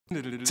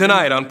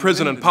Tonight on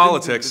Prison and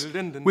Politics,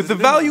 with the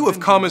value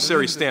of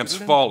commissary stamps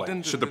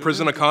falling, should the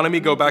prison economy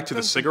go back to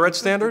the cigarette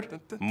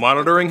standard?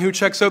 Monitoring who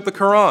checks out the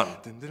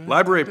Quran?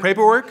 Library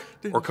paperwork?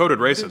 Or coded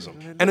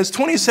racism? And is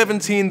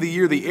 2017 the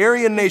year the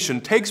Aryan nation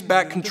takes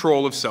back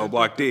control of Cell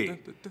Block D?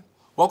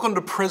 Welcome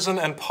to Prison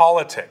and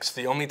Politics,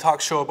 the only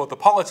talk show about the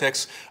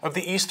politics of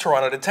the East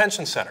Toronto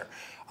Detention Centre.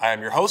 I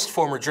am your host,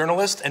 former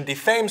journalist and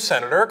defamed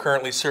senator,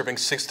 currently serving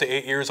 6 to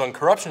 8 years on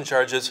corruption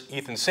charges,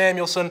 Ethan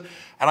Samuelson,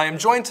 and I am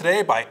joined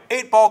today by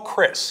 8-Ball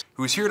Chris,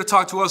 who's here to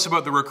talk to us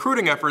about the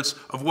recruiting efforts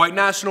of white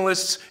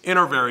nationalists in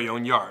our very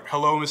own yard.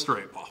 Hello,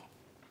 Mr. 8-Ball.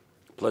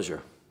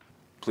 Pleasure.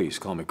 Please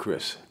call me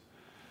Chris.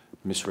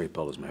 Mr.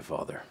 8-Ball is my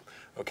father.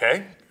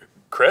 Okay,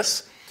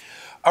 Chris.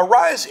 A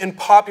rise in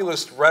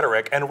populist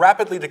rhetoric and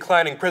rapidly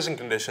declining prison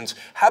conditions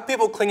have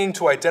people clinging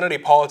to identity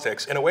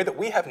politics in a way that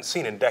we haven't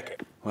seen in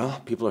decades.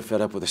 Well, people are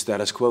fed up with the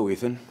status quo,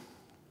 Ethan.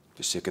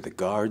 They're sick of the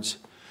guards.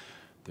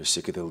 They're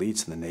sick of the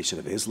elites and the Nation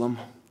of Islam,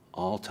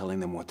 all telling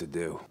them what to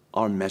do.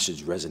 Our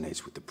message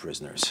resonates with the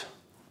prisoners,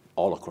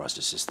 all across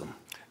the system.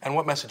 And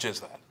what message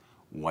is that?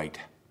 White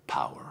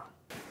power.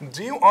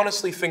 Do you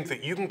honestly think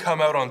that you can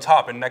come out on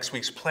top in next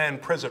week's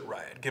planned prison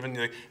riot, given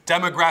the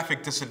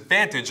demographic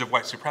disadvantage of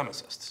white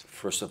supremacists?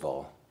 First of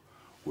all,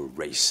 we're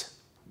race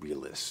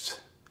realists.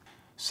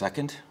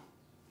 Second,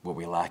 what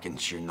we lack in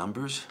sheer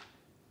numbers,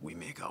 we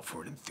make up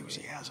for it in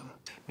enthusiasm.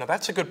 Now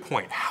that's a good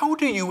point. How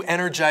do you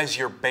energize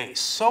your base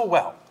so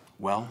well?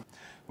 Well,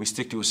 we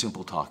stick to a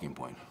simple talking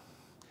point.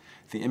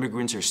 The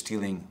immigrants are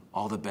stealing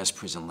all the best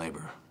prison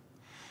labor.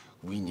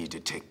 We need to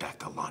take back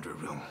the laundry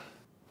room.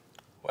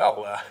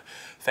 Well,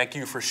 thank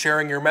you for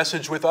sharing your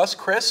message with us,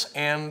 Chris,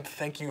 and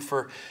thank you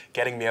for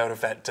getting me out of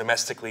that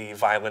domestically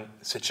violent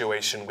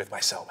situation with my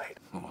cellmate.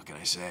 Well, what can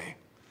I say?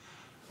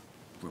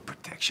 We're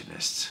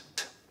protectionists.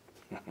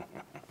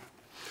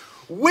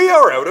 We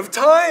are out of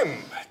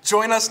time.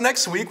 Join us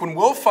next week when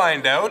we'll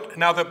find out,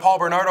 now that Paul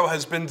Bernardo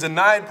has been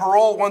denied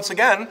parole once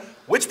again,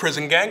 which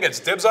prison gang gets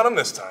dibs on him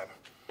this time.